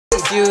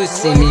you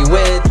see me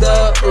with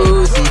the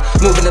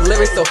Uzi, moving the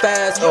lyrics so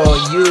fast.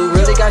 Oh, you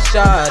really got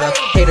shot up.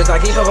 Haters, I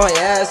keep up my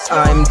ass.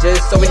 I'm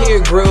just over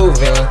here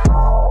grooving.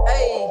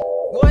 Hey,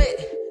 what?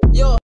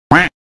 Yo.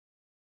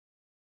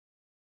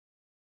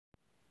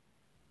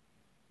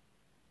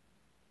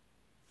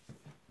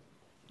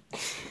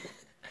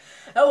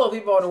 Hello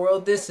people of the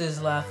world, this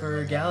is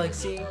Laugher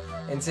Galaxy,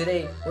 and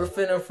today we're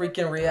finna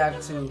freaking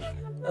react to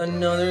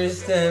another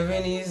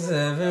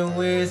Stephanie7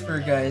 whisper,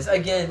 guys.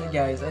 Again,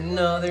 guys,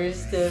 another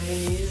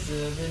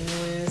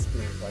Stephanie7 whisper.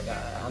 Like,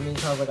 how many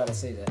times I gotta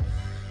say that?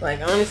 Like,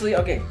 honestly,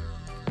 okay.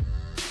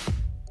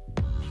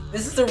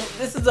 This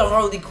is a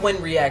Harley Quinn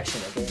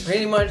reaction, okay?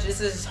 Pretty much, this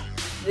is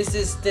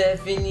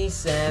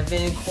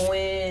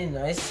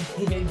Stephanie7Quin. I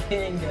say it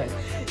again, guys.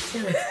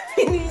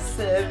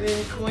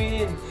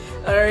 Stephanie7Quin.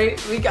 Alright,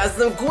 we got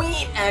some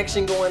queen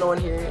action going on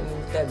here, and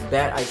that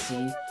bat I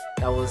see,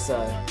 that was,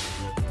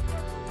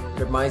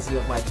 reminds me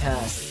of my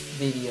past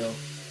video.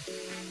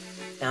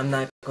 I'm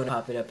not gonna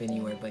pop it up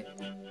anywhere, but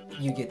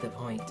you get the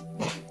point.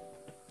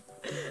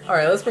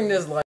 Alright, let's bring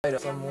this light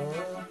up some more.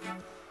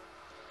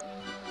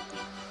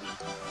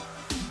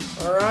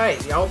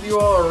 Alright, I hope you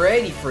all are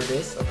ready for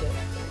this. Okay.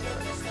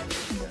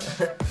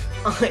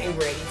 I ain't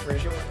ready for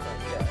sure.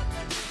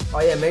 Oh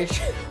yeah, make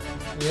sure,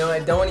 you know,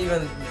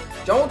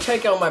 don't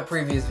check out my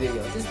previous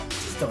videos. Just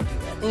don't do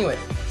that. Anyway,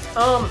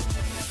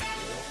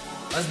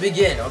 let's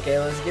begin. Okay,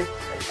 let's get.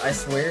 I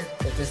swear,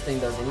 if this thing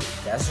does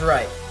anything, that's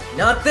right.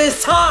 Not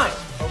this time.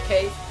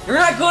 Okay, you're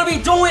not gonna be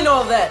doing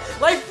all that.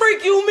 Like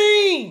freak you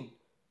mean?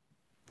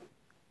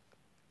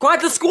 Quite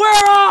to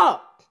square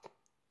up.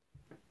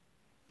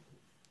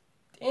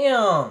 Damn.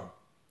 All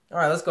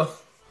right, let's go.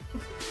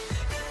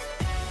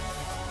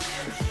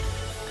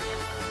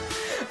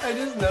 I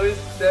just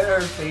noticed that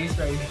her face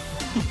right here.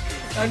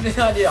 I did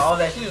all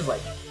that. She was like,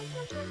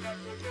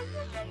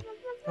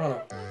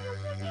 oh,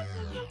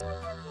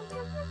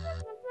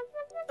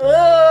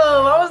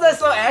 why was that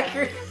so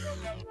accurate?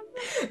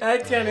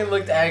 That kind of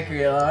looked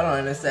accurate. Hold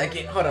on a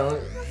second. Hold on.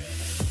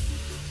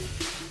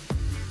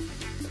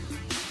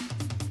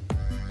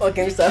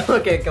 Okay, so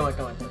okay, come on.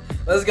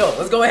 Let's go.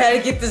 Let's go ahead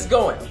and get this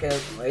going. Okay,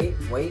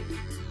 wait.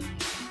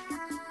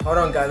 Hold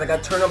on, guys. I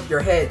gotta turn up your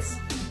heads.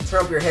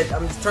 Turn up your head.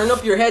 I'm just turning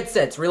up your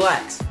headsets.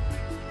 Relax.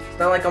 It's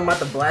not like I'm about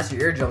to blast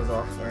your eardrums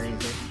off or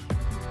anything.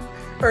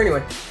 Or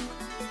anyway.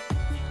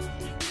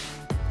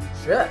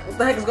 Shit. What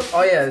the heck is going on?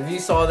 Oh yeah, if you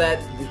saw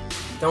that,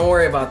 don't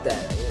worry about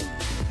that.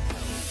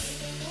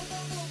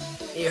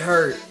 It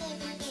hurt.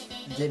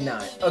 Did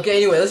not. Okay,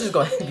 anyway, let's just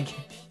go ahead and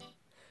begin.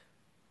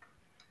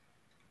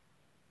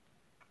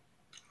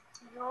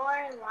 You're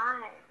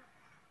live.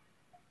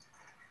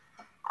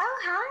 Oh,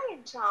 hi,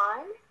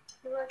 John.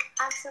 You look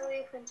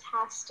absolutely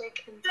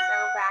fantastic and so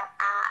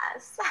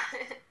badass.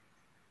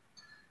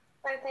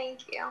 But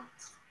thank you.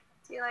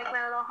 Do you like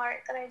my little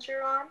heart that I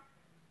drew on?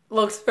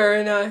 Looks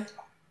very nice.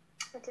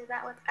 I did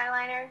that with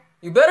eyeliner.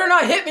 You better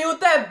not hit me with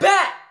that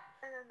bat!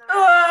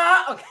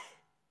 Okay.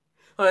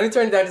 Hold on, let me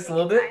turn it down just a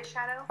little bit.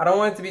 Eyeshadow. I don't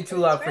want it to be too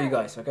loud for you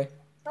guys, okay?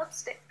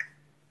 Lipstick.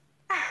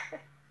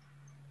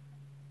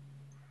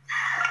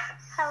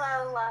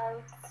 Hello,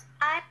 loves.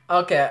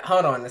 Okay,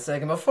 hold on a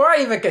second. Before I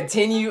even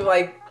continue,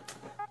 like...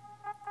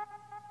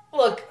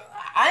 Look,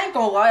 I ain't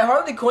gonna lie,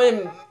 Harley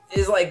Quinn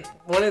is like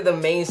one of the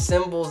main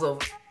symbols of...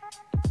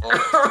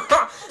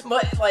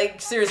 But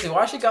like, seriously,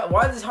 why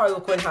does Harley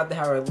Quinn have to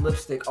have her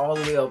lipstick all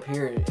the way up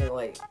here? And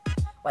like,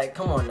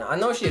 come on now. I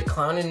know she a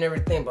clown and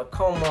everything, but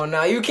come on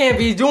now. You can't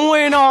be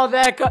doing all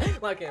that. Okay.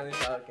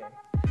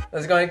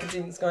 Let's go ahead and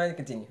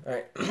continue.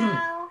 Alright.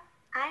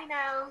 I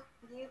know.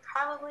 You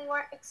probably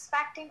weren't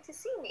expecting to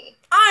see me.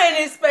 I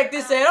didn't expect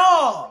this at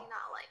all!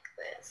 Not like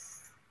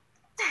this.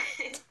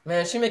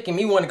 Man, she making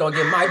me want to go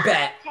get my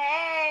bat.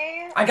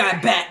 Hey. I got a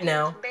bat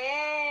now.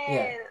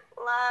 Yeah.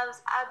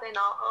 Loves, I've been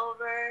all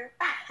over.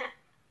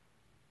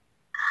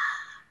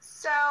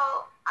 So,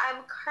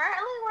 I'm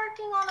currently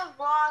working on a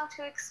vlog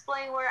to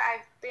explain where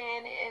I've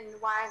been and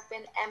why I've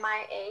been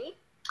MIA.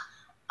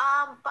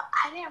 But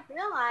I didn't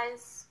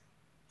realize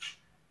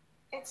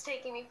it's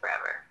taking me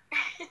forever.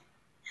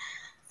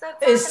 So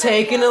it's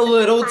taking a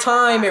little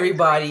time,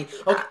 everybody.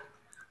 Okay.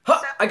 Huh,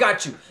 I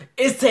got you.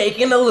 It's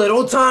taking a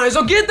little time,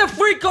 so get the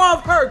freak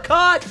off her,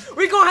 cut!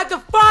 We gonna have to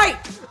fight!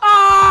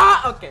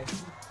 Ah! Okay.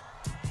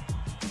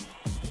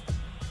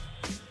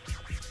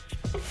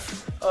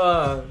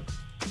 Oh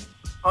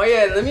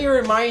yeah, let me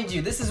remind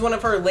you, this is one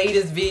of her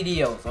latest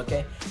videos,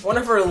 okay? One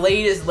of her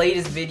latest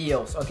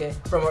videos, okay?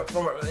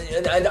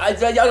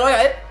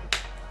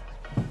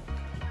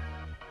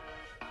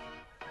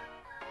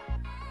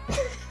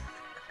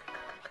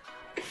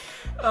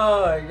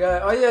 Oh my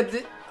god. Oh yeah,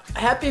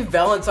 happy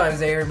Valentine's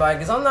Day, everybody,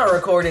 because I'm not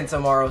recording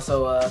tomorrow,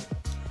 so,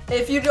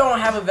 if you don't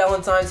have a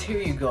Valentine's, here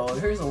you go.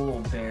 Here's a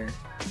little bear.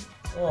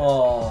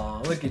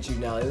 Oh, look at you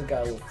now. You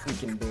got a little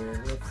freaking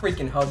bear. You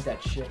freaking hug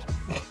that shit.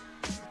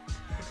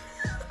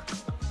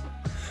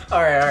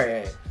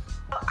 Alright.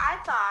 Well, I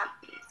thought,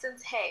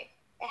 since, hey,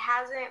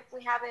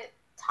 we haven't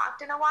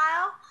talked in a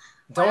while.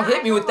 Don't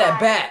hit me with that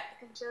bat.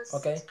 And just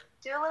okay.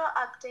 do a little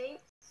update.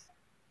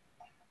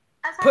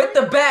 Put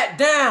the bat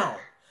down.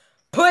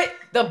 Put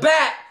the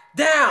bat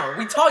down.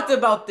 We talked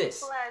about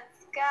this.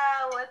 Let's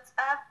go. What's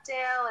up,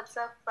 Dale? What's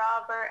up,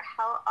 Robert?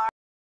 How are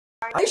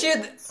I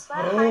should.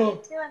 How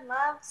you doing,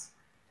 loves?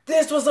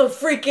 This was a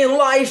freaking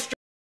live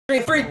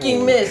stream.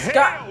 Freaking miss.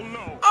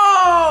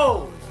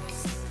 Oh!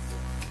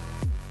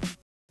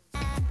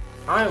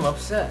 I'm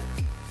upset.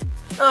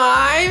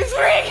 I'm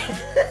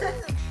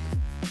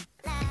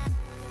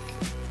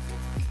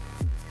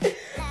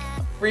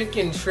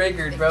freaking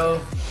triggered,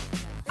 bro.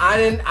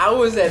 I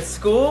was at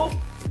school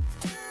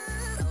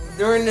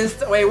during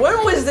this. Wait,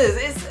 when was this?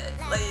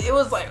 It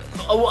was like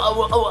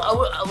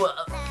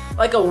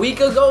a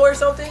week ago or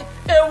something.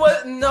 It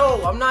was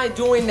no. I'm not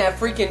doing that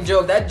freaking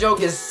joke. That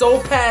joke is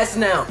so past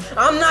now.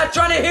 I'm not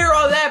trying to hear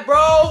all that,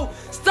 bro.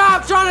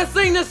 Stop trying to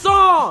sing the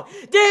song.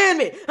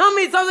 Damn it! How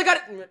many times I got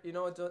it? You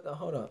know what?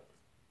 Hold up.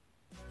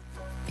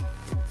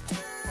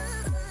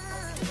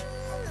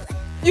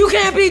 You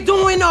can't be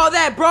doing all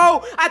that,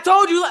 bro. I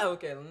told you.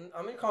 Okay, I'm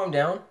gonna calm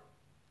down.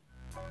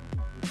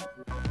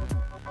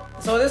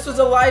 So this was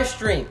a live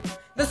stream.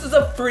 This is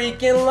a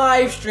freaking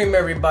live stream,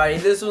 everybody.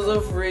 This was a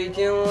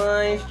freaking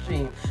live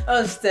stream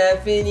of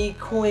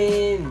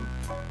Stephanie7Quin.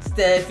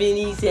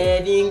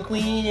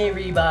 Stephanie7Quin,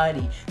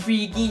 everybody.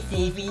 Freaking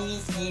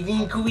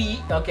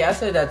Stephanie7Quin. Okay, I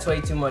said that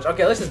way too much.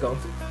 Okay, let's just go.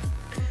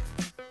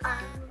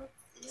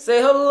 Say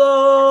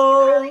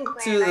hello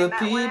to the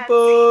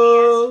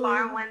people.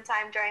 One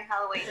time during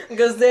Halloween.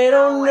 Because they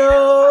don't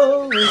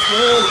know which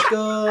way to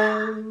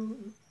go.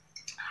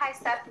 Hi,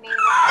 Stephanie.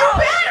 Wow.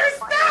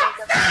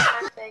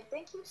 Perfect.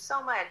 Thank you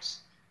so much.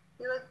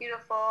 You look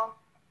beautiful.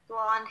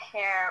 Blonde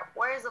hair.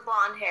 Where's the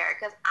blonde hair?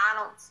 Because I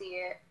don't see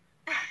it.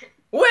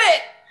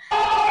 Wait! So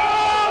the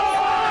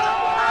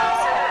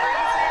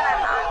reason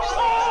I'm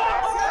actually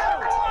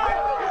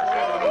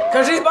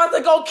because she's about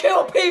to go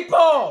kill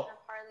people!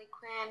 Harley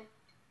Quinn.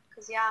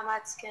 Because yeah, I'm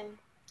Mexican.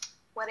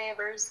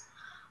 Whatevers.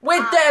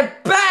 With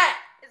that bat!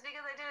 It's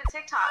because I did a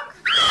TikTok.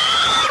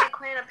 Harley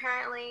Quinn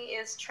apparently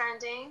is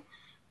trending.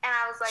 And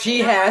I was like, she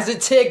has a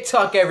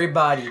TikTok,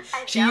 everybody.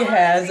 She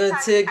has a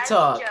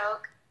TikTok.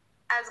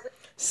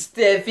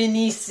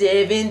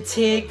 Stephanie7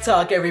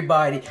 TikTok,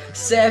 everybody.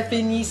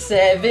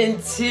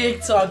 Stephanie7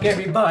 TikTok,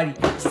 everybody.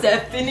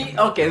 Stephanie.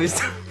 Okay,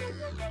 let's. We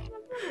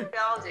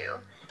all do.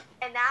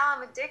 And now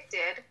I'm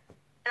addicted.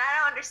 And I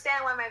don't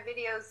understand why my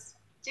videos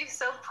do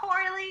so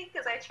poorly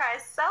because I try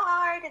so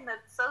hard, and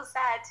that's so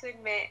sad to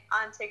admit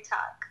on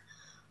TikTok.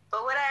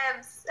 But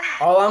whatevs.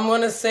 All I'm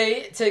gonna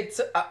say,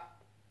 TikTok.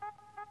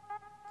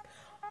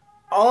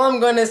 All I'm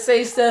gonna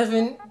say,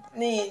 Stephanie,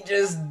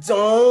 just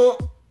don't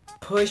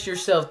push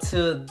yourself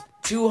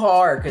too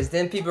hard, because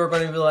then people are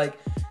gonna be like,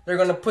 they're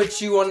gonna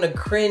put you on the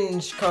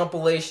cringe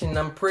compilation.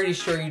 I'm pretty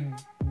sure you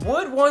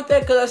would want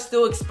that because that's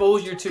still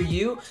exposure to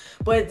you,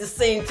 but at the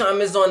same time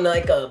it's on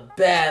like a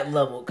bad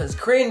level, because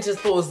cringe is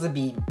supposed to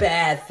be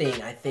bad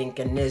thing, I think,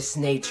 in this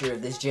nature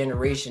of this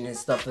generation and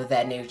stuff of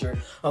that nature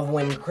of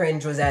when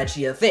cringe was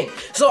actually a thing.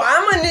 So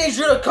I'm gonna need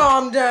you to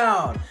calm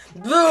down.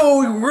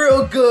 Do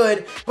real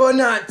good, but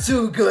not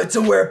too good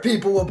to where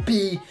people will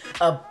be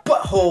a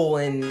butthole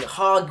and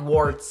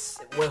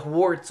Hogwarts with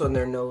warts on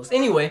their nose.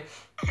 Anyway.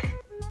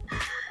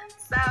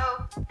 So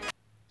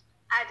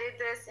I did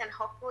this, and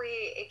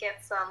hopefully it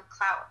gets some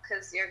clout,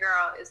 because your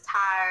girl is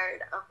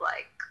tired of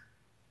like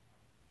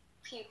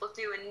people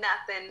doing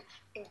nothing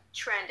and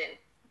trending.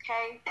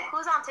 Okay,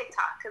 who's on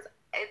TikTok? Because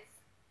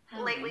it's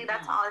lately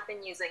that's all I've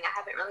been using. I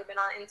haven't really been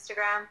on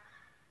Instagram.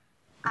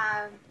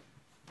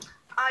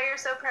 Oh, you're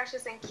so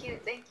precious and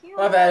cute. Thank you.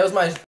 My bad. It was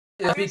my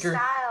speaker.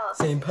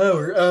 Same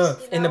power.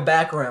 In the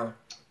background.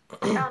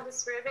 On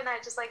this ribbon, I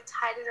just like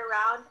tied it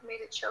around,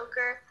 made a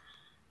choker.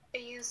 I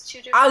used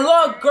 2 different. I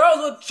love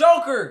girls with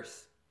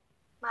chokers.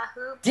 My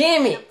hoop.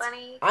 Damn it!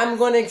 I'm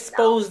gonna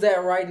expose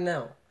that right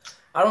now.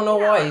 I don't know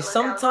why.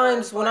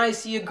 Sometimes when I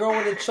see a girl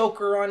with a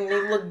choker on and they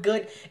look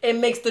good, it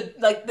makes the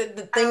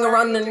thing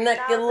around the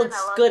neck, it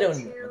looks good on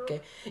you.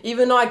 Okay,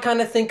 even though I kind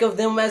of think of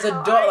them as a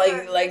dog,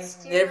 like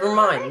never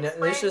mind.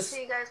 It's just.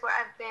 To you guys where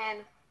I've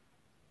been.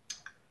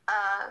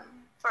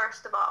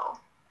 First of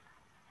all.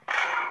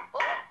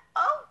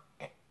 Oh.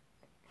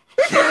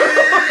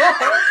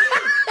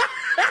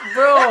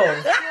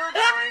 Bro.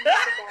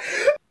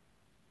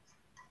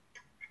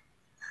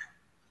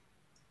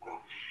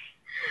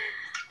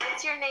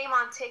 What's your name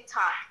on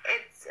TikTok?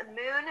 It's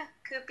Moon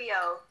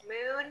Cupio.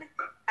 Moon,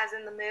 as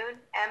in the moon.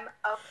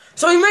 M-O.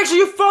 So you make sure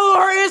you follow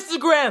her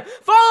Instagram.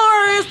 Follow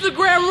her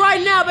Instagram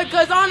right now,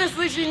 because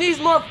honestly, she needs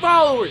more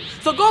followers.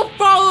 So go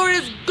follow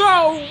this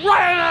girl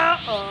right now.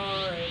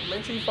 Alright,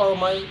 make sure you follow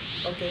mine.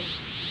 Okay.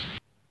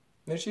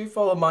 Make sure you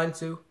follow mine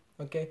too.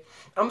 Okay.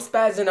 I'm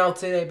spazzing out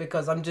today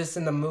because I'm just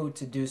in the mood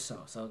to do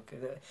so. So okay,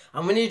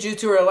 I'm gonna need you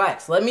to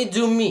relax. Let me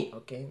do me.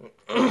 Okay.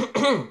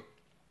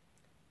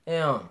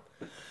 Damn.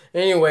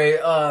 Anyway,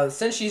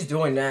 since she's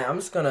doing that, I'm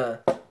just gonna.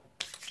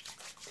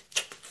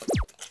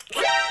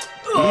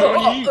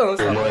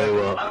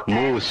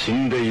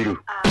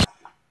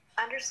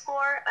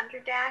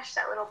 __,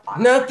 that little box.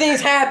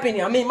 Nothing's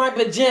happening. I'm in my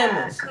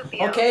pajamas.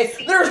 Kupio. Okay?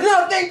 There's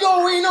nothing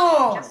going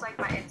on. Just like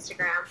my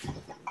Instagram.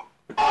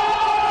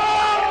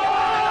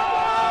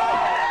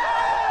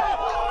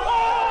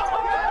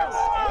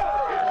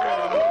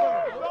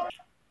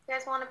 You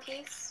guys want a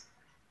piece?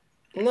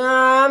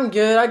 Nah, I'm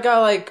good. I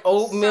got like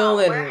oatmeal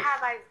and... Where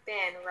have I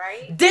been,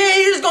 right? Damn,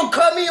 you just gonna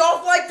cut me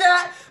off like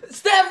that?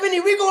 Stephanie,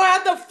 we gonna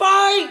have to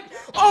fight!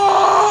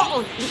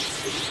 Oh!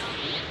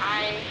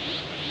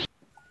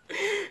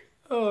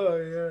 Oh,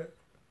 yeah.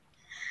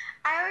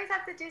 I always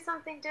have to do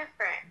something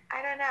different.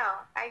 I don't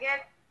know.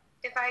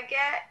 If I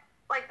get,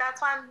 like,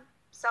 that's why I'm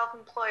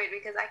self-employed,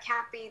 because I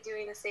can't be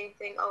doing the same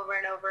thing over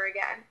and over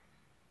again.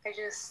 I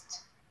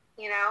just,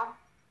 you know,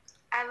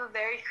 I have a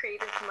very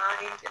creative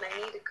mind, and I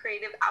need a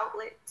creative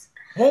outlet.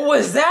 What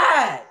was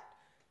that?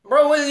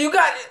 Bro,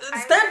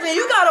 Stephanie,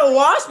 you got a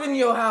wasp in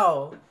your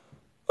house.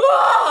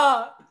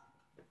 Ah!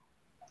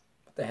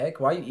 What the heck?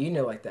 Why are you eating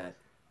it like that?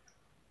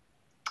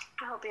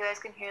 I hope you guys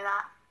can hear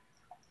that.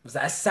 Was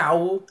that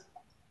sour?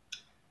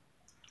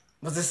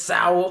 Was it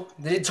sour?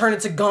 Did it turn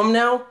into gum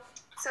now?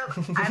 So,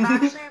 I've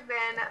actually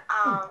been,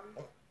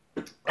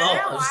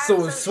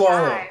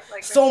 swallow.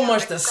 So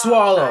much to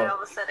swallow. All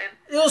of a sudden.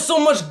 It was so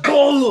much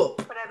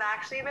gulp. But I've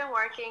actually been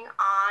working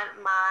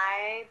on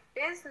my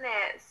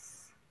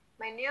business.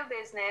 My new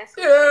business.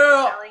 Which is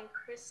selling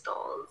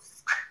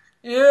crystals.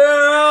 Yeah.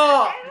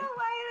 I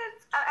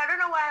don't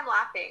know why I'm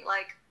laughing.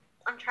 Like,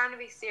 I'm trying to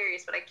be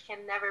serious, but I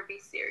can never be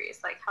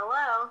serious. Like,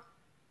 hello.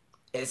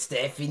 It's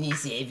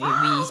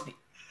Stephanie7Quin.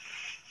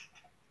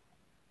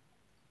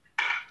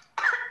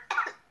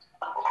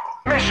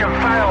 Mission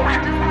failed.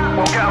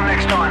 We'll get them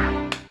next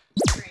time.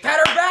 Pat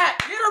her back.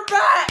 Get her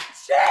back.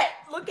 Shit.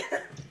 Look at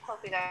her. Hope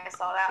you guys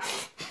saw that.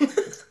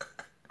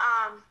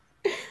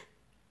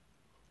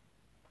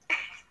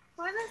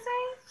 What was I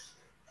saying?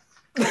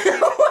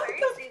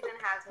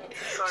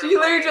 She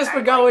literally just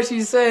forgot what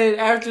she said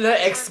after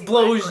that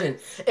explosion.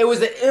 It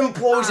was an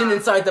implosion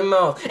inside the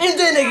mouth. And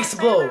then it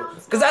exploded.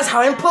 Because that's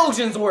how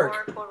implosions work.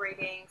 Oracle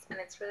readings, and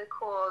it's really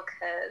cool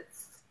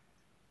because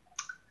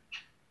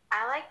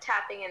I like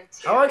tapping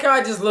into... I like how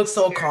I just look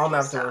so calm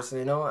afterwards,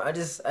 you know?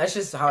 That's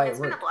just how I work. It's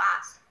been a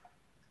blast.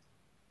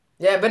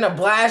 Yeah, it's been a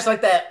blast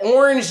like that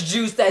orange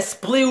juice that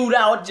spewed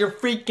out your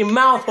freaking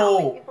mouth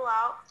hole. People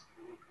out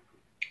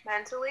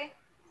mentally.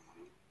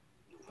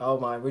 Oh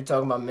my, we're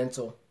talking about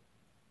mental.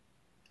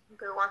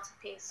 Who wants a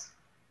piece?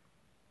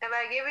 If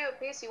I give you a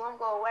piece, you won't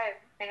go away.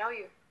 I know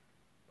you.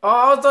 Oh,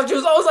 I was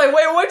like,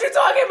 wait, what you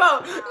talking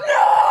about?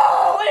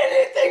 No,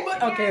 anything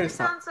but... Okay,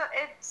 stop.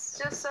 It's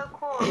just so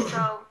cool.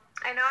 So,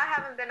 I know I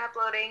haven't been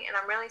uploading, and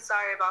I'm really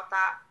sorry about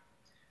that.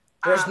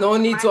 There's no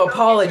need to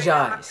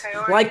apologize.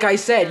 Like I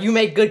said, you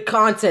make good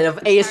content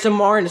of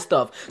ASMR and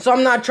stuff. So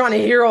I'm not trying to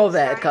hear all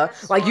that,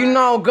 like, you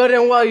know good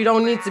and well you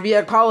don't need to be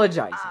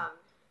apologizing.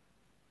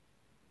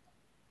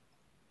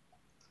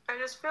 I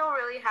just feel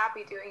really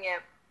happy doing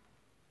it.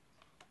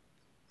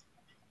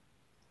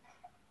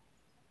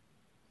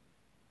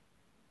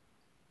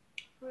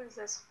 Who is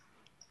this?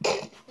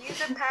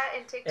 Use a pet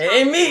in TikTok. It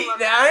ain't me.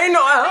 I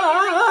know.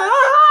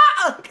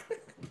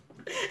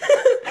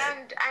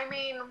 And I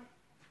mean,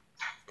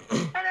 I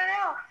don't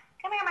know.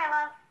 Come here, my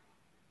love.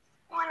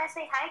 You want to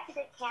say hi to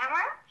the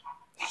camera?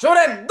 Show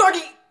that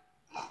doggy.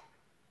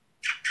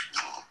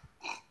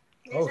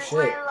 This is my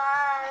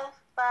love,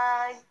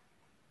 bug.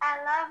 I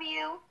love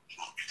you.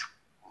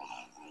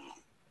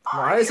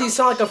 Why does he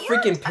sound like a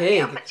freaking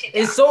pig?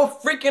 It's so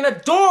freaking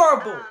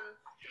adorable.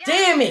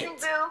 Damn it.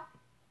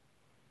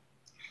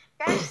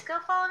 Guys, just go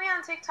follow me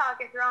on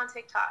TikTok if you're on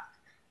TikTok.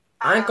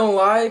 I ain't gonna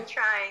lie. I'm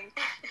trying.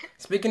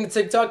 Speaking of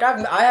TikTok,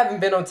 I haven't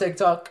been on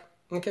TikTok.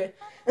 Okay.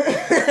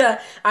 I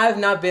have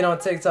not been on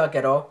TikTok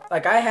at all.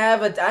 Like I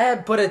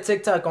had put a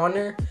TikTok on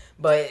there,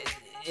 but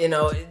you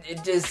know,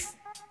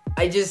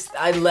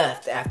 I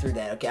left after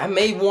that. Okay, I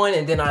made one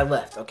and then I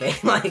left. Okay,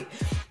 like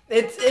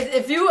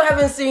if you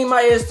haven't seen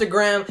my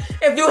Instagram,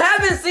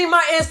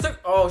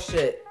 oh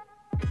shit.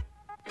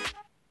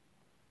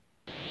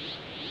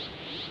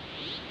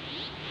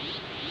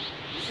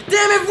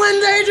 Damn it, Flynn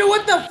Danger,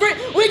 what the frick?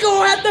 We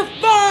gonna have to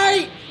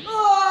fight!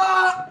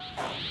 Ah!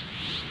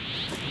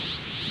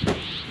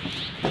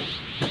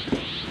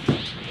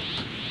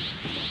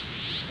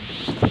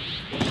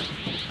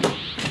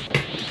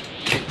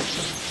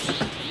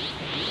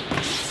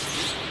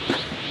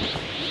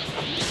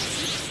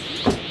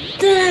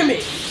 Damn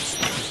it!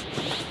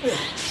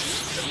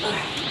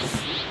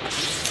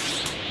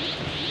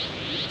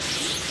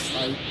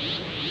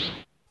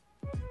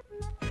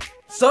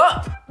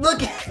 Sup?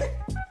 Look at me.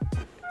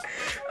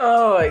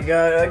 Oh my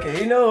god, okay,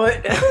 you know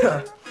what?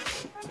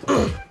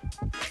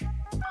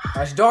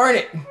 Gosh darn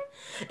it.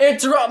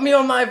 Interrupt me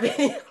on my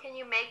video. Can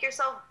you make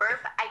yourself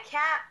burp? I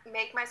can't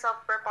make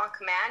myself burp on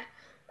command,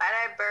 but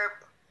I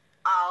burp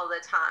all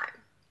the time.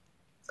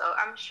 So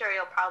I'm sure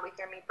you'll probably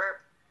hear me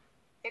burp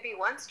maybe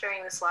once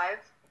during this live.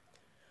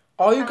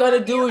 All you gotta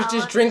do is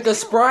just drink a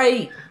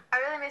Sprite. I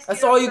really miss you.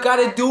 That's all you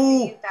gotta do.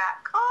 Oh, you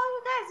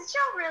guys, did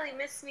y'all really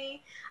miss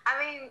me? I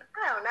mean,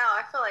 I don't know.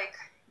 I feel like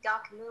y'all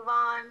can move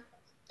on.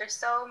 There's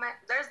so much.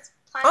 There's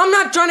plenty. I'm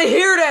not trying to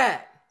hear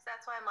that. So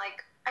that's why I'm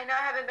like, I know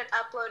I haven't been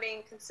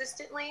uploading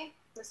consistently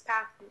this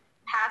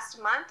past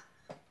month,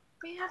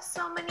 but you have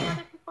so many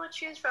other people to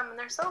choose from, and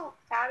they're so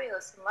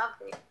fabulous and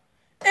lovely.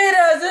 It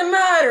doesn't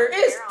matter.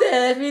 It's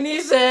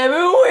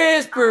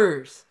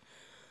Stephanie7Whispers.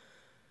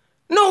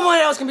 No one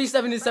else can be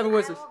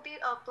Stephanie7Whispers. I will be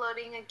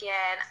uploading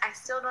again. I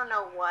still don't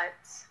know what.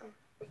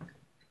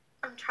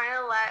 I'm trying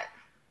to let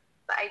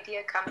the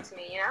idea come to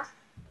me, you know?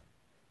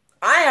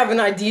 I have an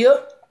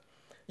idea.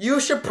 You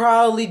should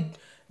probably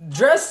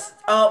dress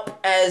up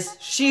as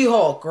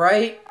She-Hulk,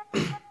 right?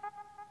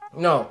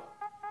 No.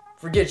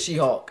 Forget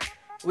She-Hulk.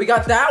 We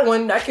got that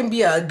one. That can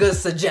be a good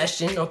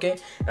suggestion, okay?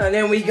 And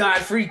then we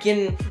got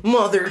freaking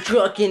mother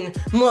trucking,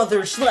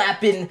 mother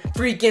slapping,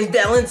 freaking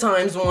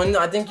Valentine's one.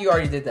 I think you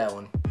already did that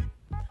one.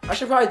 I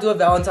should probably do a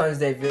Valentine's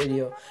Day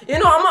video. You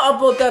know, I'm gonna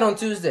upload that on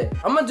Tuesday.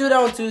 I'm gonna do that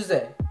on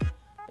Tuesday.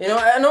 You know,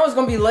 I know it's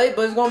gonna be late,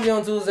 but it's gonna be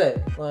on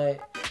Tuesday.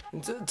 Like,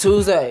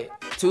 Tuesday,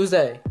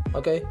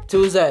 okay?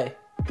 Tuesday.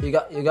 You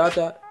got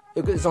that?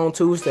 It's on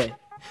Tuesday.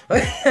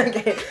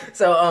 Okay,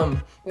 so,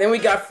 then we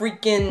got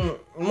freaking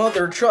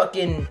mother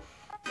trucking.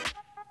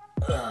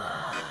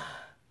 I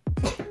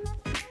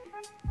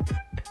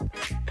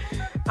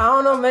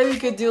don't know, maybe you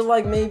could do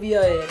like maybe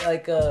I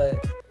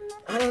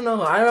don't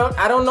know. I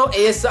don't know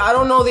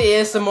the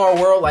ASMR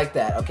world like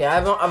that. Okay,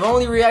 I've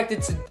only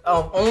reacted to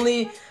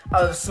only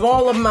a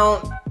small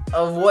amount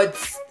of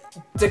what's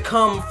to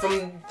come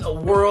from a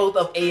world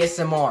of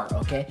ASMR.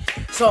 Okay,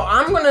 so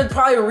I'm gonna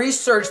probably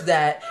research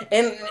that.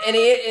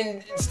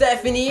 And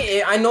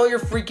Stephanie, I know you're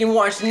freaking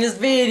watching this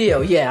video.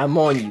 Yeah, I'm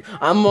on you.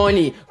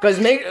 Cause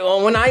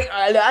when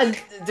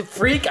the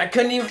freak, I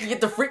couldn't even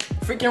get the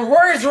freaking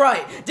words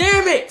right.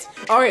 Damn it!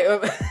 All right.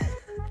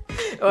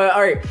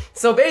 All right.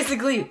 So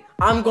basically,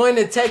 I'm going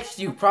to text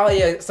you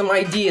probably some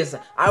ideas.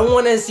 I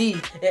want to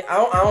see.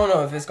 I don't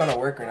know if it's gonna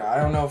work or not. I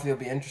don't know if you'll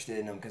be interested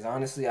in them because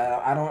honestly,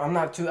 I'm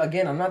not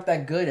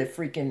that good at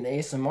freaking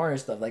ASMR and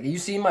stuff. Like you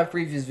see my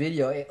previous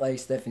video, like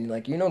Stephanie,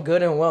 like you know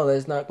good and well that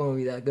it's not gonna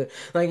be that good.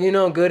 Like you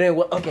know good and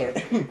well.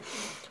 Okay.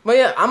 But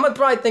yeah, I'm gonna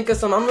probably think of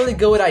some. I'm really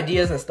good with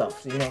ideas and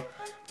stuff. You know.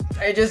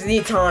 I just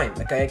need time,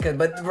 okay?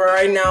 But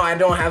right now, I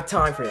don't have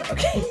time for that,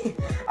 okay?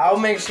 I'll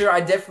make sure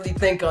I definitely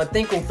thinkle it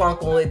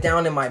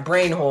down in my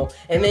brain hole,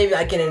 and maybe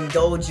I can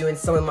indulge you in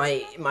some of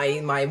my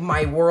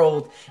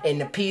world and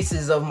the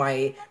pieces of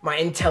my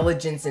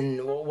intelligence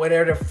and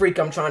whatever the freak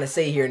I'm trying to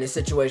say here in this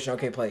situation.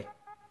 Okay, play.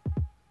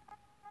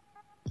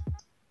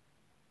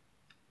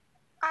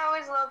 I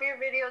always love your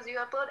videos. You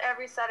upload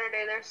every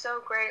Saturday. They're so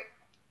great.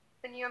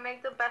 And you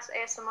make the best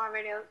ASMR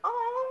videos.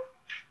 Oh.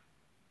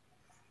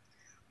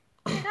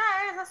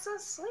 Guys, that's so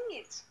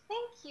sweet.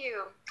 Thank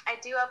you. I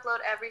do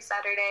upload every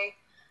Saturday.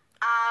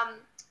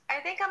 I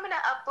think I'm gonna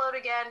upload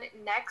again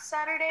next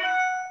Saturday,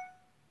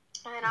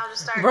 and then I'll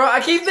just start. Bro, I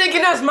keep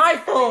thinking that's my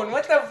phone.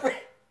 What the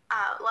frick?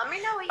 Let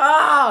me know what you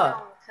think.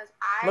 Because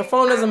my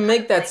phone doesn't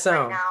make that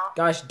sound. Right,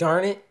 gosh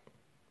darn it.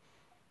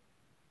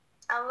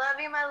 I love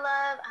you, my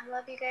love. I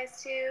love you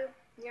guys too.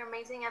 You're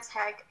amazing as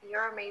heck.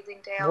 You're amazing,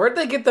 Dale. Where'd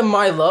they get the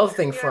my love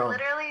thing from? You're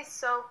literally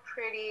so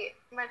pretty.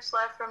 Much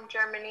love from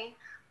Germany.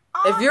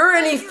 If you're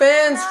any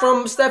fans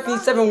from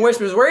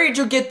Stephanie7Whispers, where did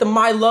you get the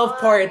my love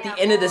part at the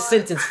end of the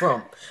sentence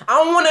from?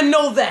 I want to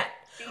know that.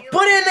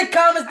 Put it in the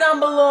comments down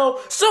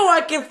below so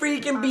I can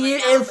freaking be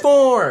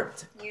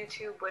informed.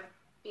 YouTube would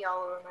be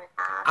all over my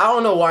ass. I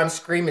don't know why I'm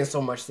screaming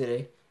so much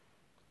today.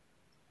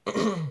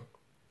 No,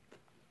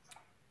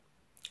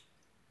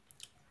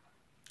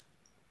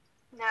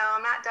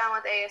 I'm not done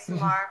with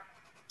ASMR.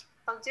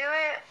 I'll do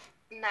it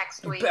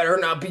next week. You better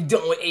not be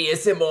done with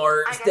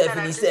ASMR,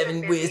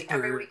 Stephanie7Whispers.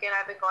 Every weekend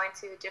I've been going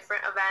to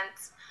different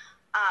events.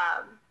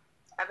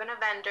 I've been a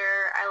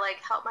vendor. I like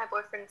help my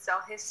boyfriend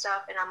sell his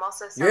stuff, and I'm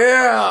also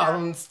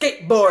selling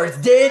skateboards,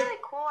 so dude. It's really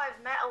cool. I've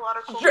met a lot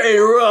of cool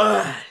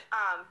people.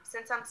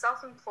 Since I'm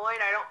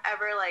self-employed, I don't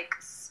ever like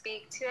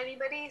speak to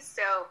anybody.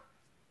 So.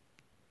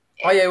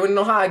 Oh yeah, you wanna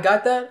know how I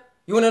got that?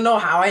 You wanna know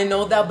how I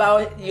know that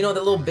about, you know, the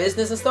little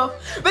business and stuff?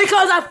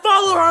 Because I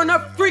follow her on her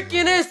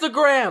freaking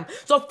Instagram.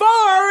 So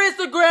follow her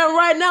Instagram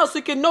right now so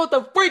you can know what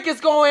the freak is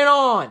going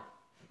on.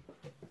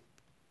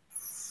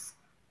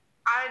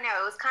 I don't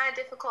know. It was kind of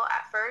difficult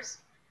at first.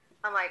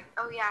 I'm like,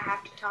 oh yeah, I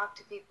have to talk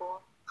to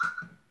people.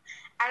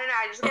 I don't know.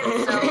 I just get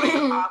so like,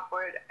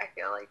 awkward. I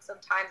feel like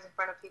sometimes in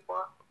front of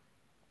people.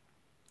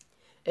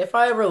 If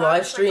I ever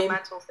live stream, like a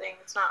mental thing.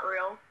 It's not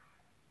real.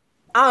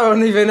 I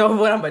don't even know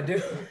what I'm gonna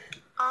do.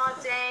 Oh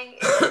dang!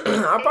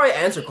 I'll probably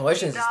answer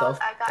questions and stuff.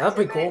 That'd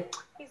be cool.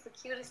 He's the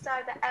cutest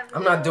dog that ever.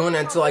 I'm not doing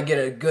that until I get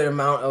a good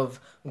amount of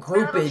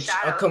groupage,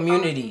 a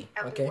community.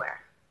 Okay.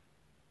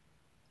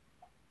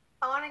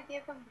 I want to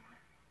give him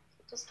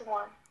just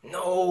one.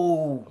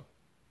 No.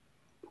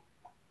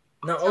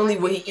 Not only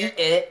will he eat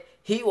it,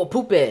 he will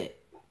poop it.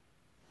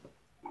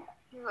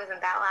 He wasn't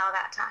that loud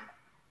that time.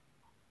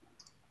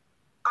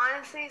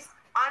 Honestly,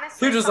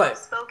 you're just like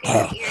spoken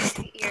ear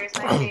to ear is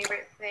my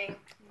favorite thing.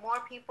 More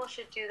people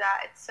should do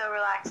that. It's so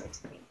relaxing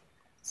to me.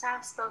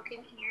 Soft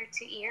spoken ear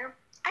to ear.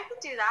 I can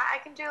do that. I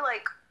can do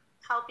like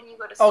helping you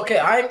go to sleep.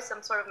 Okay,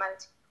 some sort of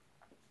meditation.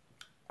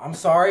 I'm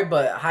sorry,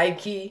 but high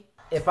key,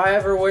 if I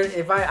ever would,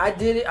 if I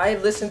did it, I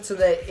listened to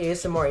that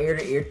ASMR ear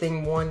to ear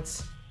thing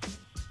once.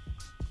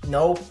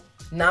 Nope,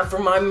 not for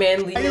my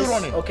manliness.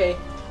 Okay,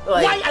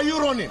 like, why are you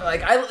running?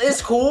 Like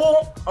it's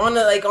cool on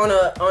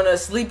a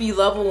sleepy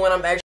level when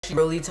I'm actually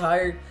really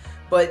tired,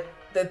 but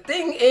the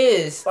thing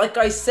is, like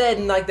I said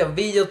in like the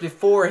videos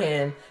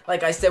beforehand,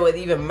 like I said with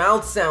even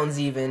mouth sounds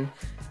even,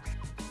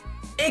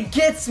 it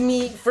gets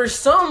me for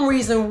some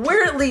reason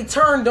weirdly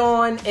turned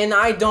on, and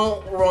I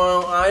don't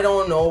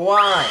know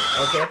why.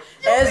 Okay,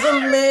 as a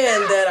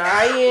man that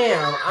I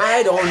am,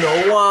 I don't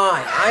know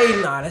why.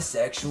 I'm not a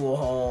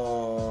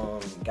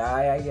sexual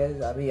guy, I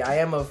guess. I mean, I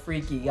am a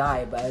freaky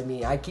guy, but I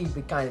mean, I keep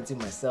it kind of to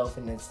myself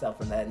and stuff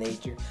of that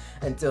nature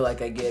until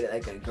like I get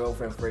like a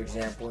girlfriend, for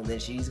example, and then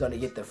she's gonna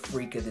get the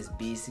freak of this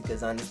beast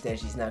because I understand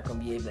she's not gonna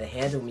be able to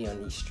handle me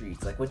on these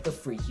streets. Like, what the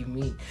freak you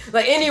mean?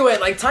 Like, anyway,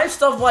 like type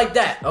stuff like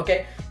that.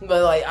 Okay,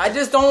 but like I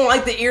just don't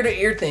like the ear to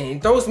ear thing.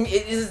 It throws me.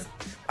 It is.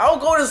 I'll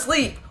go to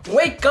sleep,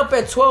 wake up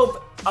at 12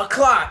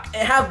 o'clock,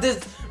 and have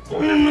this.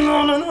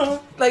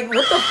 Like,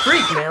 what the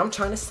freak, man? I'm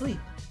trying to sleep.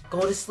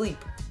 Go to sleep.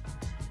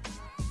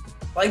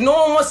 Like, no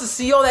one wants to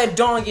see all that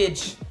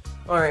dongage.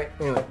 Alright,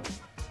 anyway.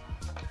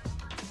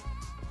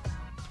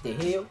 The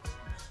hell?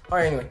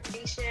 Alright, anyway.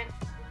 Can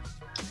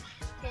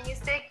you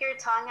stick your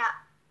tongue out?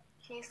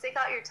 Can you stick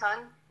out your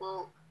tongue?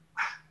 Well,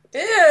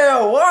 ew,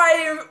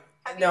 why?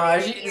 No,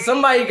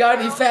 somebody got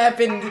me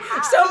fapping.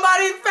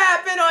 Somebody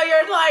fapping on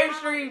your live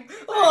stream.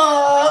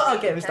 Oh,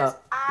 okay, we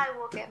stop. I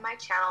will get my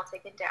channel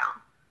taken down.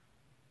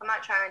 I'm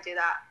not trying to do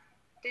that.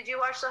 Did you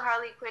watch the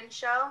Harley Quinn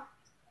show?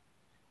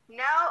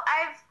 No,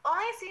 I've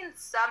only seen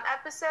some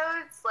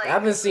episodes. Like, I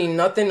haven't seen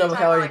nothing of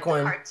Harley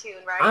Quinn.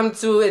 Cartoon, right? I'm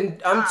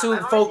too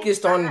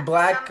focused on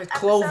Black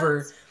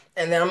Clover,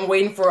 and then I'm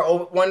waiting for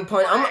One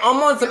Punch.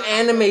 I'm on some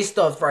anime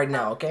stuff right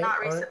now. Okay. Not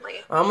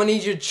recently. I'm gonna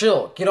need you to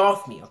chill. Get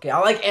off me. Okay. I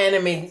like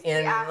anime,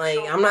 and like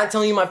I'm not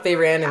telling you my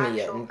favorite anime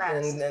yet,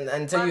 and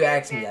until you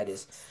ask me, that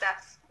is.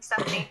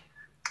 Stephanie,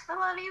 I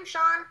love you,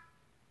 Sean.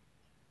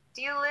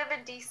 Do you live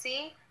in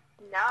DC?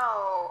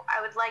 No,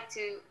 I would like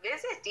to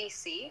visit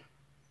DC.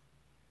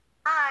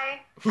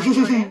 Hi.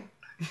 Can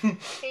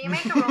you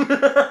make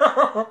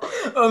a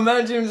roll?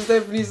 Imagine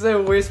Stephanie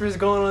said whispers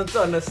going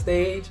on the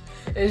stage,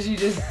 and she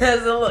just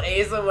has a little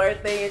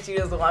ASMR thing, and she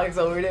just walks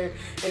over there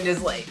and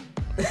just like,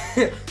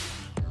 hello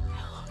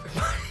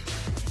everybody.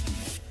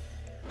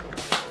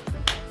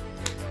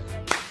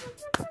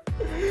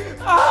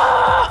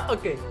 Ah,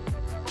 okay.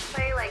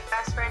 Say like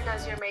best friend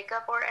does your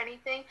makeup or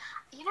anything.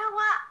 You know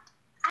what?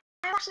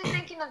 I'm actually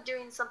thinking of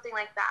doing something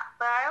like that,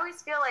 but I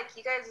always feel like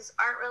you guys just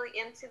aren't really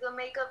into the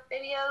makeup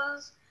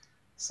videos,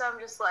 so I'm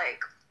just like,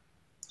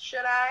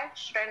 should I?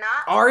 Should I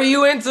not? Are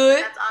you into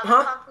it? That's all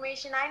the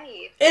confirmation I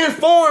need.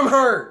 Inform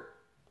her.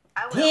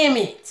 I will. Damn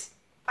it.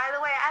 By the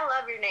way, I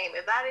love your name.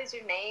 If that is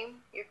your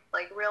name, your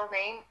like real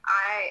name,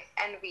 I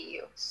envy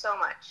you so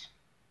much.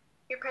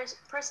 Your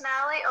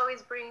personality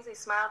always brings a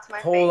smile to my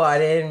face. Whole lot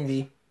of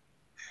envy.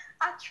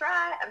 I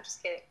try. I'm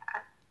just kidding.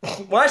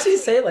 Why'd she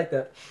say it like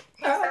that?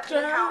 Hey,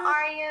 Stephanie, how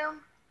are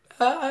you?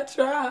 I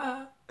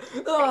try.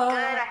 Good.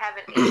 I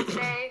haven't eaten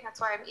today. That's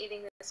why I'm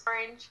eating this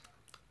orange.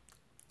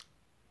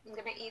 I'm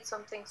gonna eat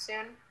something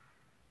soon.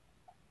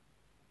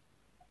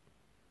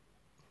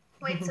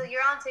 Wait, so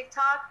you're on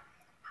TikTok?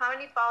 How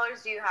many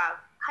followers do you have?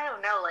 I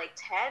don't know, like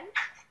 10?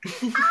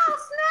 Oh,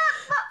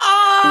 snap!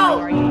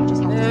 Oh!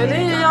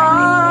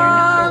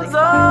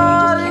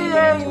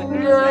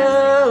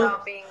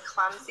 About being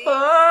clumsy.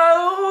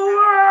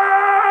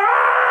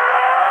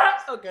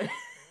 Okay.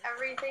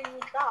 Everything you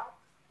got.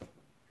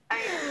 I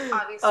mean,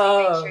 obviously,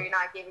 make sure you're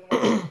not giving them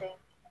anything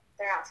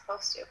they're not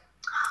supposed to.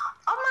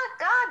 Oh my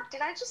god,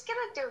 did I just get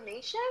a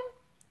donation?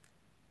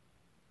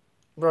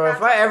 Bro,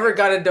 if I ever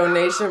got a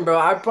donation, bro,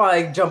 I'd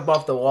probably jump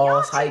off the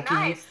walls, high key.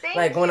 Nice.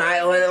 Like when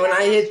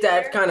I hit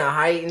that kind of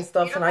height and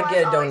stuff, and I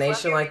get a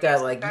donation like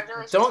that, like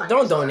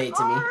don't donate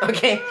to me,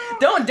 okay?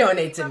 Don't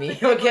donate to me,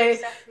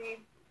 okay?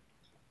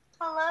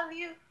 I love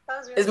you.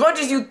 As much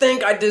as you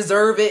think I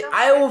deserve it,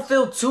 I will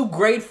feel too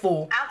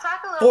grateful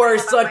for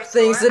such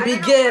things to be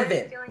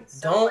given.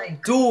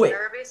 Don't do it.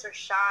 Nervous or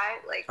shy,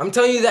 like I'm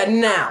telling you that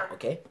now,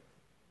 okay?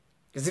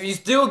 Because if you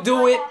still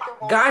do it,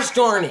 gosh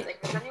darn it.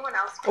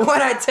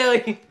 What'd I tell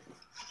you?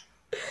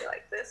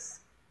 Like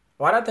this.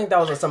 Why'd I think that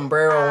was a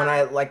sombrero when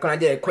I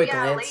did a quick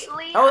glance?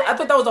 I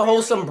thought that was a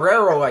whole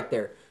sombrero right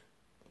there.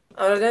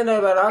 So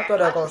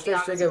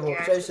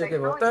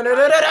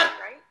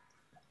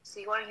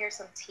you want to hear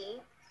some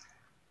tea?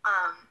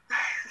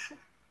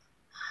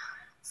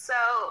 So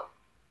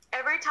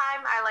every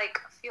time I like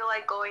feel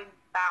like going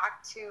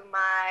back to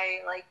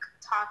my like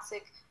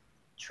toxic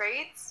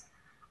traits,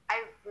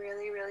 I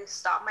really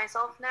stop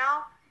myself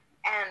now,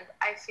 and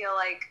I feel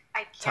like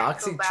I can't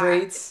toxic go back.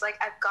 Traits? It's like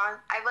I've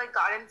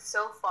gotten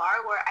so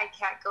far where I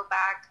can't go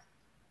back,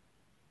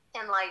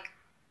 and like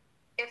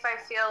if I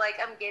feel like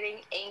I'm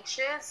getting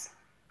anxious,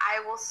 I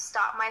will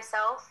stop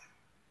myself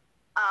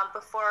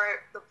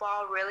before the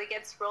ball really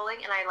gets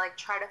rolling, and I like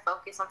try to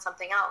focus on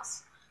something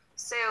else.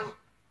 So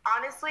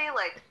honestly,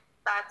 like,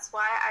 that's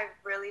why I've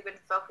really been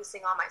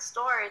focusing on my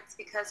store. It's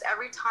because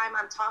every time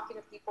I'm talking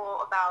to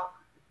people about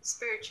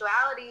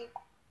spirituality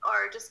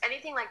or just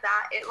anything like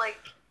that,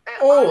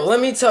 Oh, let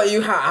me tell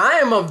you how I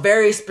am a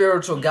very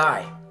spiritual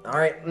guy. All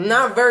right,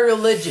 not very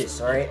religious.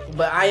 All right,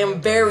 but I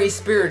am very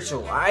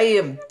spiritual. I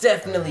am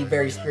definitely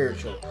very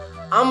spiritual.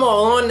 I'm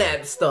all on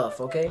that stuff.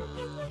 Okay,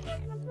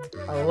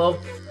 I love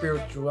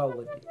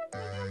spirituality.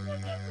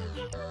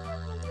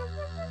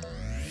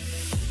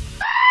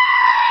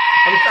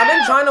 I've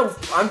been trying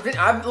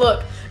to.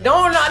 Look. No,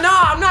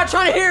 I'm not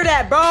trying to hear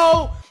that,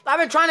 bro. I've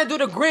been trying to do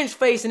the Grinch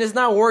face and it's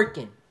not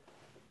working.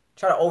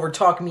 Try to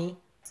overtalk me.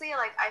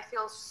 Like, I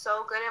feel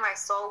so good in my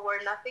soul where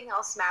nothing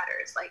else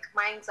matters. Like,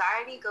 my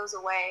anxiety goes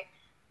away.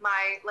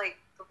 Like,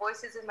 the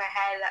voices in my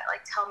head that,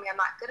 like, tell me I'm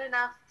not good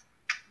enough.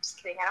 I'm just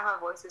kidding. I don't have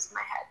voices in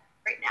my head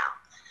right now.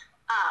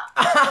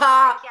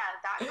 Yeah,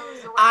 that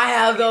goes away. I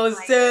have those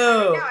like,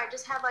 too. I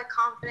just have, like,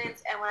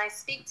 confidence. And when I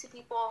speak to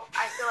people,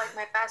 I feel like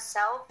my best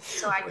self.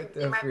 So I can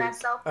be my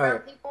best self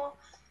around people.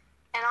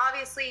 And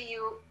obviously,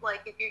 you,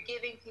 like, if you're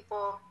giving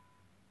people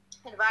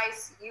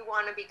advice, you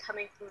want to be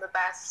coming from the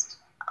best,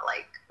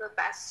 like, your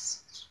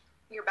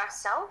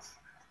best self.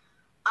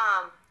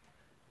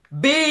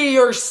 Be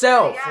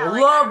yourself. Yeah,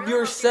 like, love really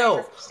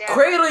yourself.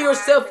 Cradle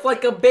yourself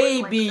like a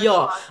baby,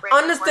 y'all.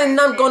 Understand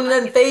not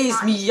gonna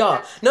phase me,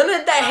 y'all. None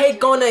of that hate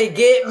gonna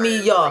get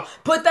me, y'all.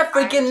 Put that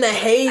freaking in the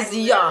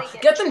hazy, y'all.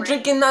 Get them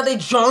drinking now they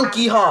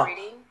drunky, y'all.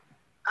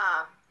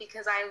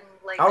 Because I'm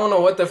like, I don't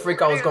know what the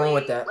freak I was going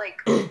with that.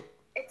 Like,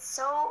 it's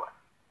so.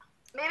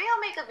 Maybe I'll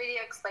make a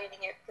video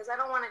explaining it because I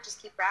don't want to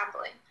just keep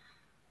rambling.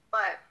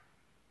 But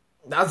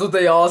that's what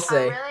they all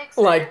say. Really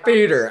like,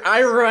 Peter,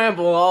 I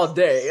ramble all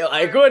day.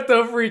 Like, what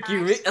the freak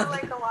you mean? I feel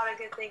like a lot of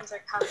good things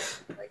are coming.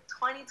 Like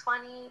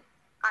 2020,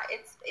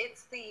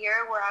 it's the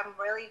year where I'm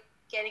really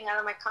getting out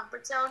of my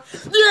comfort zone.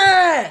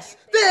 Yes!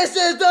 This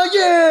is the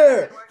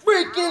year!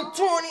 Freaking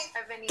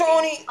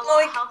 2020,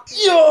 like,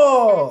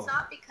 yo! It's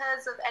not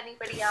because of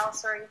anybody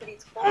else or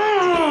anybody's fault.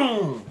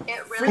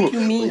 It really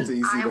you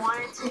mean? I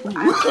wanted to be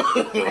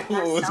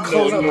myself.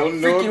 Close up,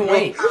 freaking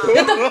wait.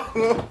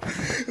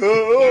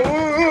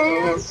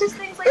 It's just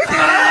things like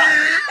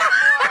that.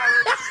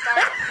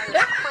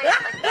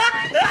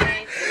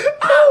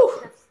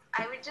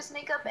 I would just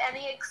make up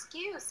any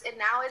excuse, and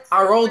now it's.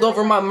 I rolled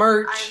over my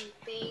merch. I'm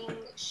being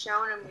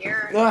shown a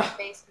mirror in my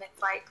face, and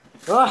it's like,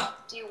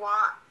 do you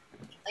want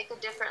like a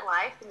different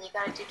life, and you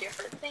gotta do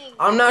different things?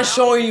 I'm not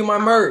showing you my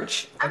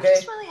merch,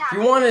 okay? Really if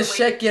you want to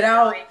check it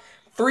out,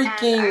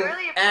 freaking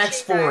really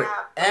ask for it.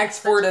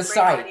 Ask for the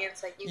site.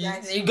 Like,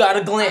 you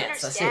gotta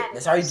glance. That's it.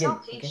 That's all you get.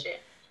 Okay?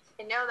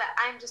 And know that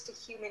I'm just a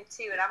human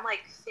too, and I'm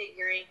like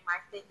figuring my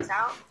things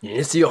out. You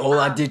didn't see a whole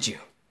lot, did you?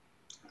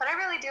 But I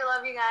really do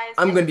love you guys.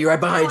 I'm gonna be right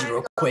behind you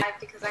real quick.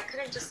 Because I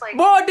couldn't just like.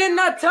 Boy, didn't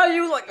I tell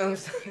you like? You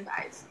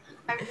guys,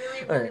 I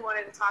really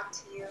wanted to talk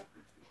to you.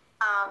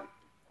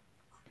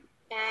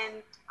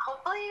 And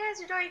hopefully you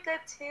guys are doing good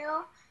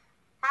too.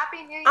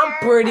 Happy New Year. I'm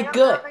pretty good. I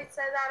don't know if I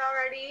said that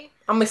already.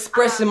 I'm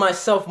expressing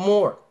myself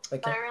more.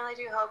 Okay. But I really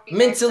do hope you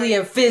mentally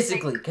and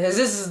physically, because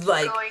this is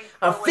like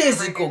a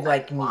physical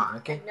like me,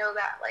 okay? Know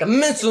that, like, the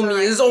mental me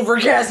is over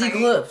gassy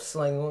cliffs.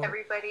 Like,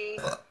 everybody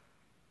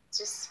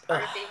just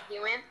part of being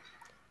human.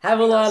 Have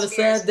a lot of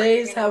sad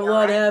days, have a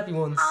lot of happy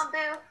ones.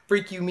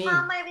 Freak you mean.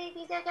 My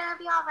babies are gonna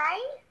be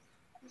alright?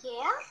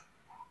 Yeah?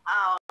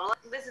 Oh, look,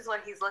 this is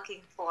what he's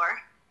looking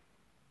for.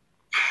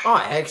 Oh,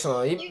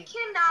 excellent. You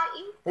cannot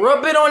eat this.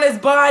 Rub it on his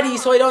body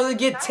so he doesn't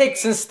get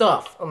ticks and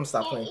stuff. I'm gonna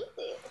stop playing.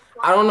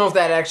 I don't know if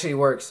that actually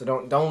works, so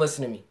don't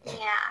listen to me. Yeah,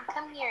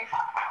 come here.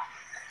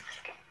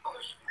 Oh,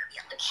 you movie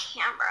on the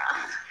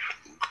camera.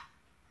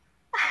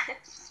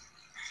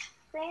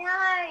 Say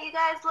hi, you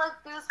guys. Look,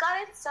 Boo's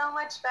gotten so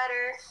much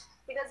better.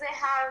 He doesn't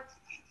have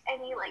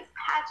any like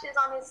patches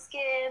on his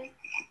skin.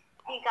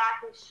 He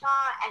got his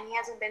shot and he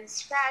hasn't been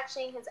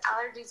scratching. His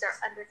allergies are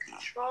under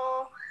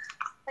control.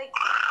 Like,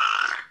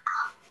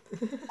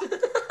 I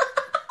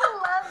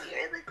love you.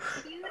 You're the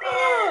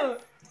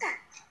cutest.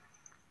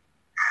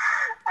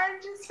 I'm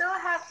just so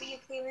happy you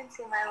came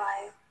into my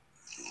life.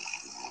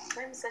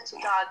 I'm such a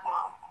dog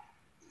mom.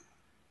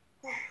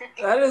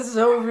 That is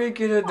so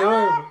freaking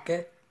adorable,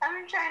 okay?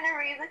 I'm trying to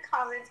read the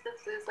comments, but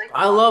Boo's like,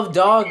 I love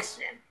dogs.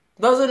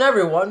 Doesn't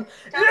everyone?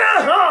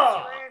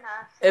 Yeah!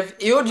 If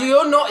you'll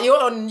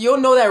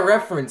know that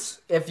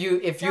reference if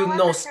you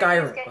know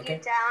Skyrim, okay?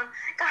 You down.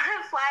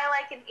 Gotta fly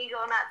like an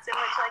eagle, not so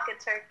much like a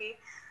turkey.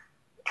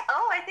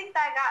 Oh, I think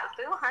that got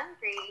Boo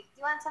hungry.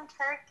 You want some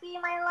turkey,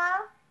 my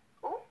love?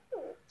 Ooh, do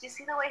you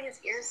see the way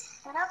his ears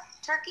went up?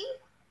 Turkey?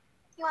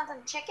 You want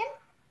some chicken?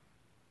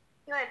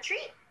 You want a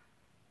treat?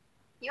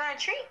 You want a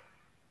treat?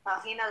 Oh,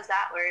 he knows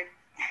that word.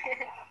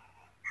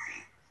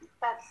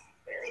 That's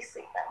really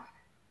sweet,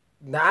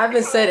 though. I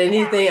haven't said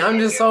anything. I'm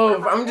just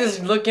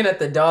looking at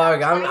the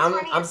dog.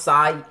 I'm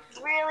sorry.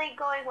 Really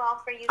going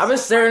well for you. I've been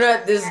staring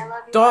at this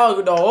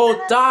dog the whole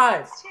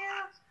time.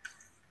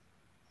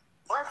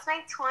 Well, it's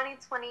my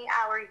 2020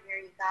 hour year,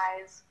 you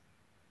guys.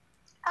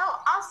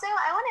 Oh, also,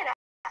 I wanted to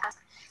ask,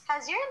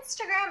 Has your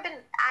Instagram been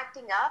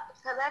acting up?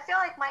 Because I feel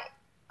like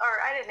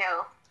I don't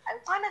know. I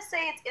want to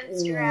say it's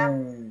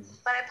Instagram,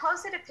 but I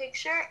posted a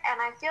picture and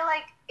I feel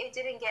like it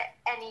didn't get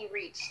any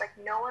reach. Like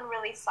no one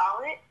really saw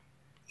it.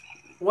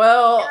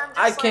 Well,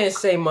 I can't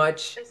say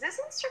much. Is this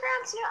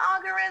Instagram's new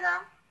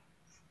algorithm?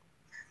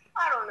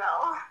 I don't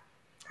know.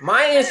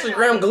 My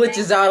Instagram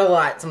glitches out a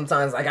lot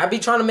sometimes. Like I be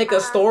trying to make a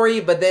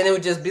story, but then it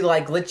would just be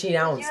like glitching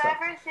out and stuff.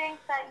 Did you ever think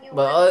that you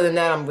But other than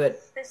that, I'm good.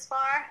 This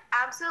far?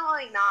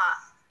 Absolutely not.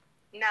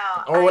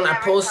 No. Or when I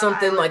post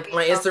something, like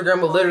my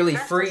Instagram will literally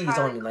freeze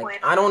on me.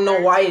 Like I don't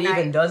know why it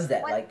even does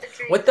that. Like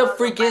what the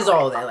freak is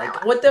all that?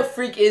 Like what the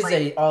freak is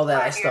all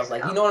that stuff?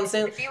 Like you know what I'm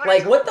saying?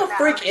 Like what the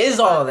freak is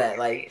all that?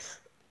 Like.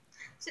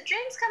 So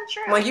dreams come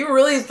true. Like you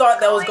really thought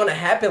that was gonna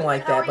happen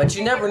like that, but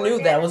you never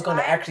knew that was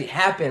gonna actually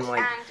happen.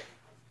 Like. And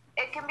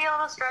it can be a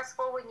little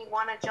stressful when you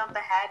want to jump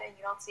ahead and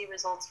you don't see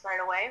results right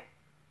away.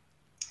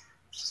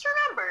 Just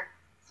remember,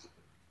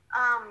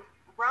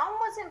 Rome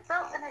wasn't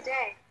built in a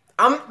day.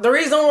 The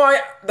reason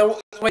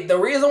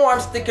why I'm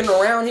sticking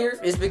around here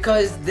is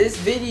because this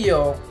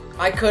video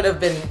I could have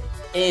been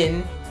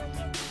in,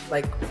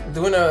 like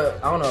doing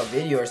a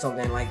video or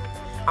something. Like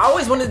I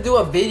always wanted to do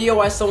a video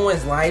while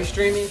someone's live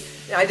streaming.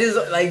 I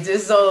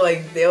just so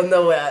like they'll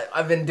know what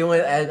I've been doing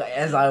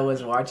as I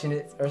was watching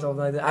it or something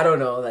like that. I don't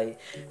know,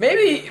 like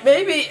maybe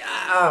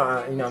I don't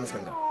know, you know, I'm just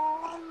gonna go.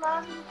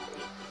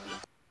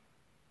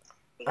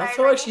 I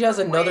feel like she has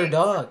another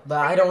dog, but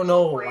I don't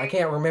know. I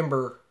can't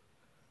remember.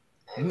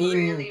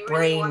 Mean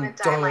brain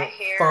don't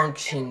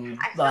function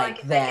like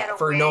that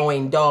for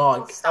knowing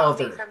dogs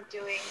other.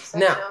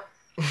 Now,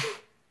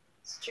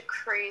 such a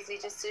crazy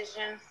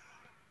decision.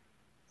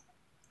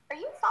 Are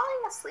you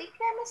falling asleep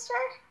here, mister?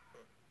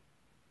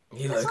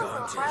 You look like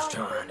I'm just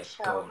trying to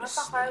go to That's a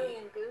sleep. Harley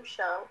and Boo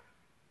show.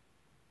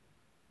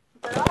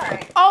 But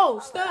alright. Oh,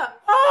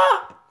 stop!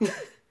 Ah!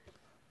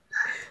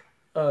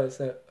 Oh,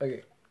 so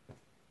okay.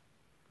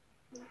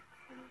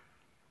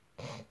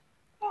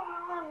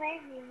 Oh,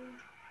 maybe.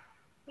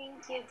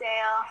 Thank you,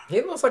 Dale.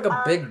 He looks like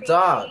a big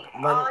dog.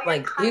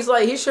 Like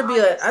he should be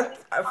like.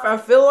 I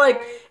feel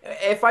like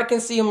if I can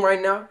see him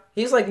right now,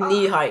 he's like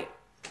knee height.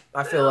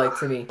 I feel like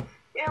to me.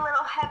 You're a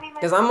little heavy.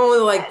 Because I'm only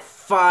like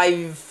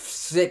 5'6",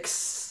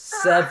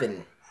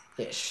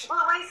 7-ish. Well,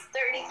 it weighs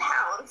 30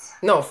 pounds.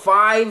 No,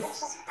 5'5",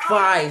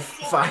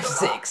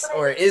 5'6",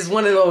 or is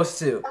one of those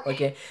two.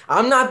 Okay,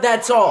 I'm not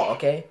that tall.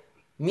 Okay,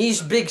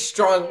 me's big,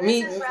 strong.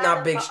 Me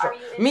not big, strong.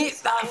 Me,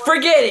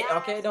 forget it.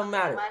 Okay, don't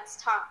matter. Let's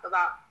talk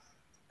about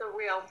the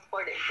real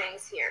important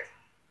things here.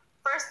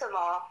 First of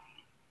all,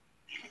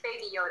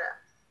 Baby Yoda.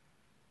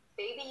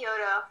 Baby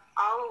Yoda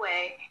all the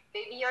way.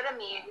 Baby Yoda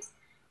memes.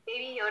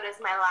 Baby Yoda's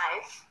my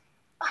life.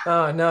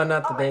 Oh no,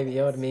 not the Baby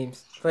Yoda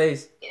memes.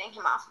 Please. Getting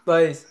him off.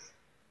 Please.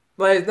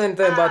 Please don't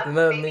think about the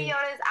other Baby meme.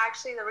 Yoda is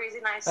actually the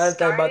reason I About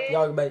the dog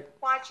started bite.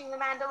 watching The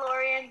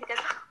Mandalorian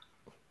because.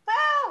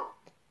 Boo!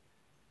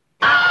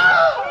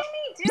 Are you kidding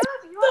me,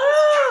 dude? You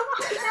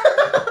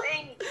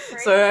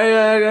always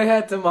Sorry, I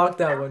had to mock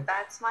that one.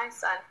 That's my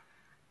son.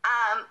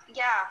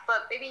 Yeah,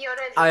 but Baby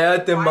Yoda is. I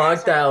had to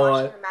mock that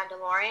one. The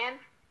Mandalorian.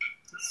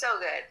 So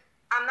good.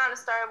 I'm not a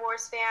Star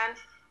Wars fan.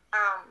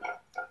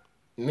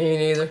 Me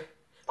neither.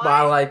 But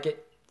I like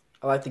it.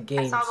 I like the I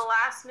games. saw the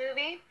last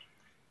movie.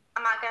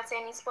 I'm not gonna say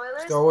any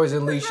spoilers. Star Wars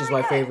Unleashed is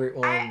my favorite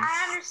one. I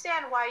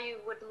understand why you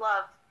would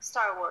love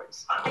Star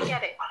Wars. I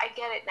get it. I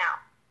get it now.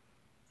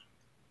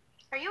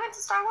 Are you into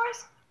Star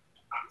Wars?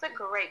 That's a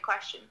great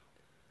question.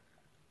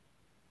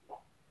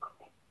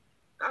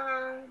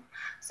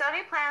 So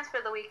any plans for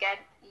the weekend?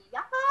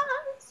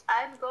 Yes,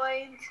 I'm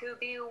going to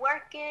be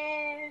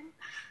working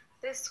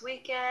this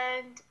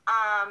weekend.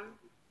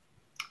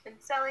 And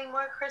selling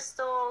more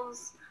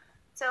crystals,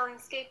 selling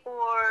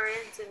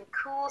skateboards and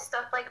cool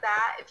stuff like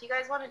that. If you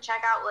guys want to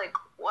check out like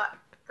what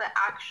the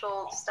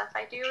actual stuff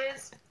I do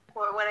is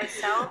or what I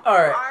sell, all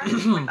right.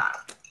 oh my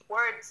God.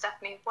 Words,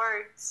 Stephanie,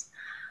 words.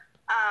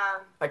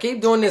 I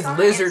keep doing this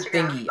lizard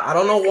thingy. I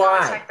don't know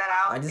why. Check that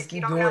out. I just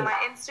keep if you doing don't know it.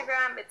 my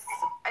Instagram,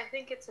 I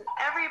think it's in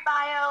every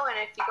bio, and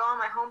if you go on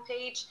my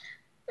homepage,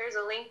 there's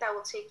a link that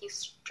will take you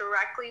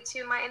directly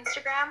to my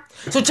Instagram.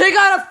 So check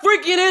out a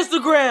freaking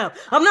Instagram.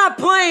 I'm not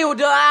playing with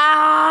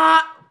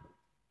the.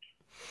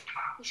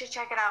 You should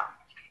check it out.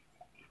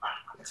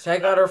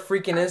 Check out our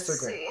freaking Let's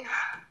Instagram. see.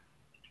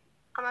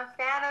 I'm a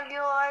fan of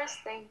yours.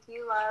 Thank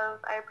you,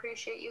 love. I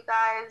appreciate you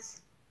guys.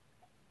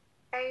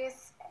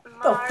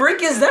 The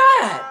freak is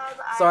that?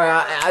 Sorry,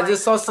 I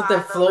just saw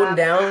something floating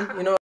down,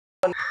 you know.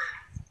 Oh,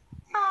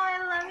 I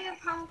love you,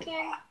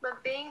 Pumpkin.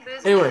 But being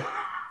boozy. Anyway.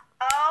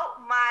 Oh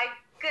my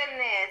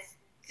goodness.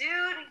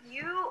 Dude,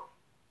 you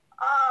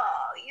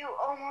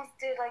almost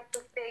did like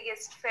the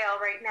biggest fail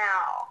right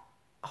now.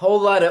 A whole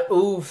lot of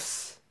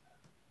oofs.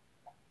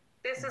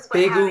 This is what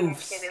Big having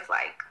oofs. a kid is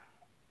like.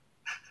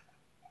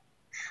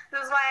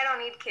 This is why I don't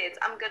need kids.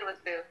 I'm good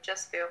with Boo.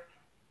 Just Boo.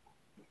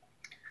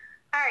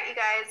 Alright, you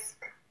guys.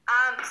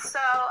 So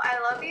I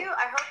love you.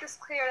 I hope this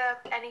cleared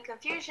up any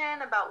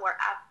confusion about where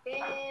I've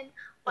been.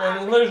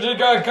 Legit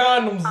got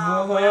condoms.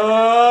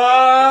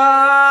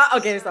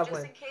 Okay, stop just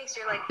playing. in case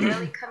you're like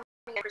barely coming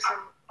in for some,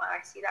 well,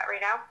 I see that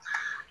right now.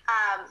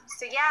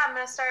 So yeah, I'm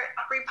gonna start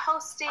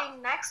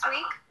reposting next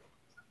week.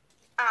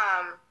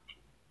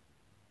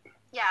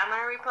 Yeah, I'm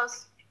gonna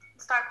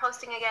start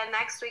posting again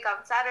next week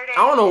on Saturday.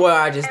 I don't know why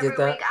I just did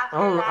that. I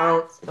don't.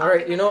 All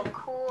right, you know.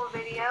 Cool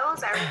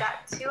videos. I already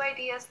got 2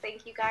 ideas.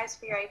 Thank you guys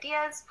for your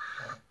ideas.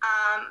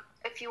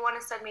 If you want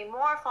to send me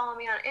more, follow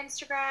me on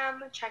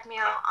Instagram. Check me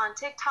out on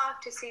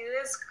TikTok to see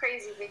this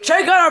crazy video.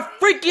 Check out our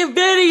freaking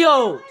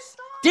videos.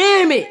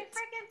 Damn it! I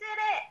freaking did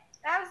it.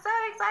 I'm so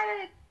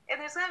excited. And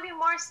there's gonna be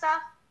more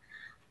stuff.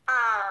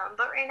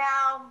 But right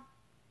now,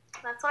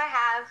 that's what I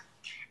have.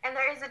 And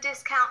there is a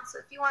discount, so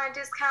if you want a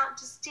discount,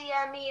 just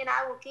DM me and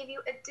I will give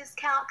you a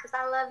discount because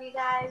I love you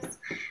guys.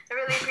 I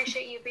really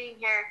appreciate you being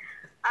here.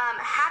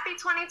 Happy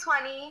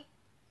 2020.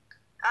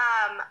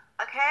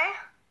 Okay?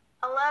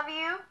 I love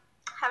you.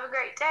 Have a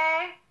great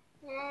day.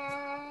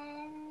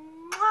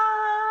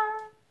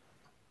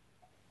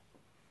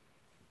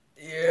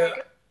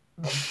 Yeah.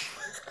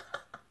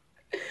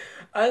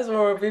 I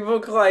swear, people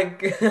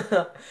like,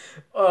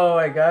 oh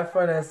my god, I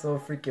find that so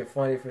freaking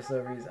funny for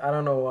some reason. I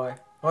don't know why.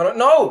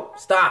 No,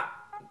 stop.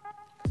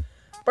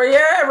 But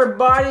yeah,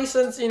 everybody,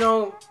 since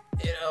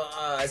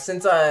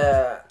since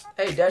hey,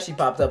 Dashi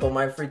popped up on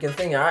my freaking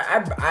thing.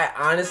 I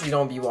honestly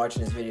don't be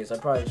watching his videos. I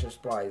probably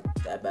just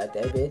that bad.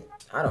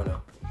 I don't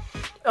know.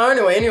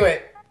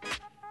 Anyway,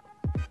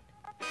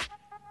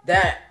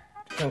 that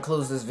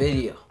concludes this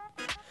video.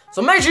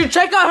 So make sure you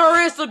check out her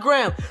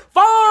Instagram.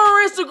 Follow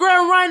her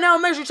Instagram right now.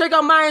 Make sure you check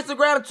out my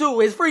Instagram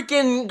too. It's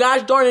freaking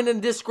gosh darn it in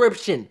the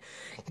description.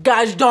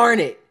 Gosh darn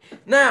it.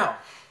 Now,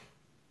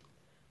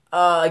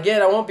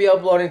 again, I won't be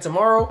uploading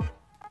tomorrow.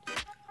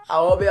 I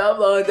won't be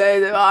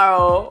uploading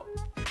tomorrow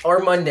or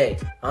Monday.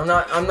 I'm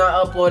not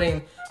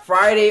uploading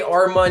Friday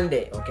or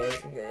Monday. Okay.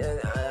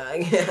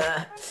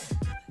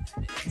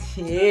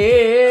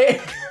 Yeah.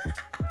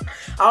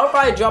 I'll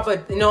probably drop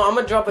I'm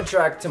gonna drop a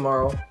track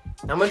tomorrow.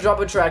 Make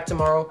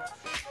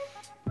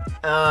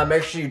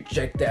sure you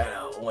check that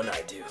out when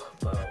I do.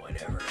 But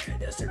whatever, it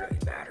doesn't really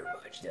matter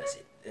much, does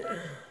it?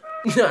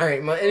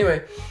 Alright,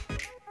 anyway.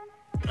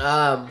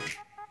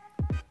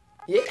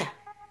 Yeah.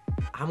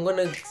 I'm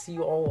gonna see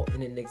you all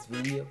in the next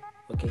video,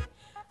 okay?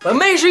 But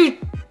make sure you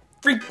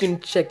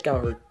freaking check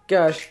out her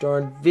gosh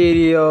darn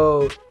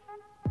video.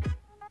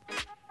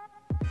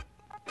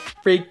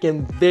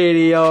 Freaking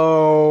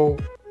video.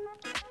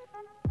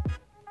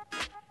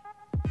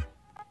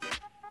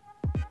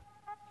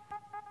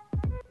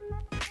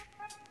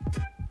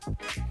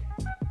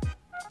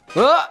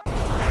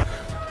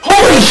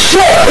 Holy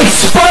shit! It's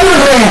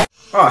Spider-Man!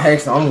 Oh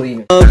heck no, I'm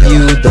leaving. Love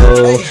you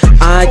though.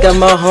 I got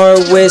my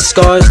heart with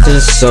scars to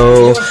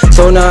sew.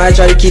 So now I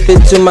try to keep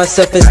it to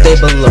myself and stay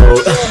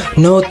below.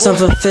 No time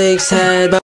for fakes, had